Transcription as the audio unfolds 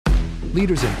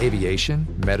Leaders in aviation,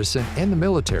 medicine, and the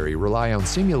military rely on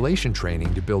simulation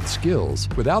training to build skills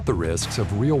without the risks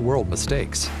of real-world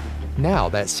mistakes. Now,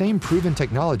 that same proven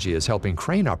technology is helping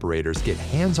crane operators get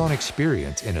hands-on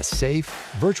experience in a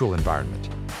safe, virtual environment.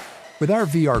 With our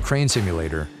VR crane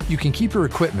simulator, you can keep your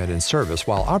equipment in service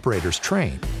while operators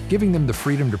train, giving them the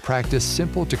freedom to practice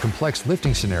simple to complex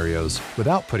lifting scenarios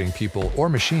without putting people or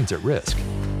machines at risk.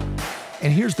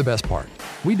 And here's the best part.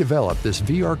 We developed this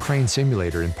VR crane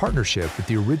simulator in partnership with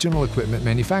the original equipment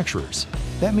manufacturers.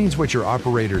 That means what your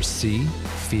operators see,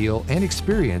 feel, and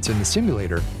experience in the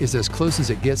simulator is as close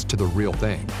as it gets to the real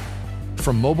thing.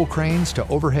 From mobile cranes to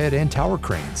overhead and tower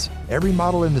cranes, every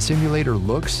model in the simulator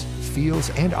looks, feels,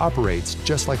 and operates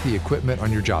just like the equipment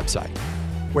on your job site.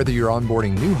 Whether you're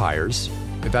onboarding new hires,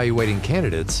 evaluating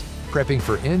candidates, prepping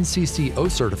for NCCO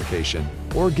certification,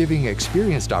 or giving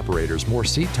experienced operators more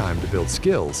seat time to build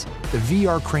skills, the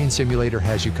VR Crane Simulator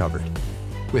has you covered.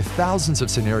 With thousands of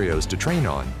scenarios to train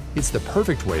on, it's the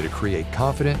perfect way to create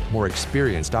confident, more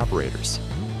experienced operators.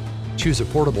 Choose a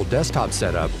portable desktop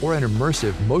setup or an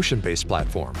immersive motion-based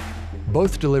platform.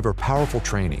 Both deliver powerful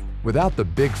training without the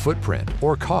big footprint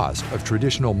or cost of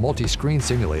traditional multi-screen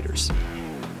simulators.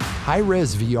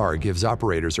 High-res VR gives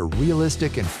operators a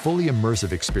realistic and fully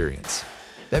immersive experience.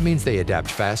 That means they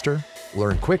adapt faster,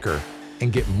 learn quicker,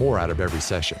 and get more out of every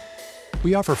session.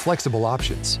 We offer flexible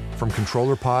options, from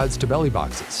controller pods to belly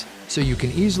boxes, so you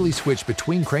can easily switch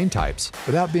between crane types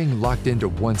without being locked into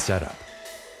one setup.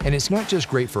 And it's not just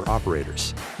great for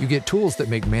operators. You get tools that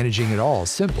make managing it all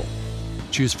simple.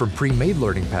 Choose from pre-made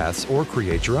learning paths or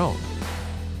create your own.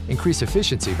 Increase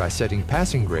efficiency by setting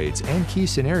passing grades and key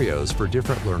scenarios for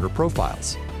different learner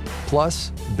profiles. Plus,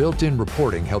 built-in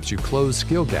reporting helps you close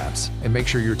skill gaps and make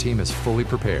sure your team is fully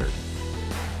prepared.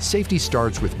 Safety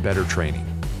starts with better training,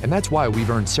 and that's why we've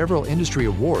earned several industry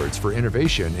awards for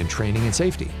innovation in training and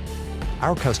safety.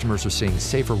 Our customers are seeing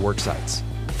safer work sites,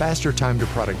 faster time to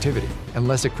productivity, and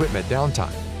less equipment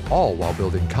downtime, all while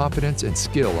building confidence and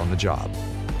skill on the job.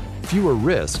 Fewer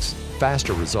risks,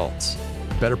 faster results,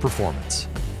 better performance.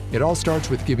 It all starts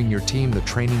with giving your team the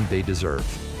training they deserve.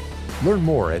 Learn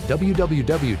more at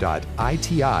www.iti.com.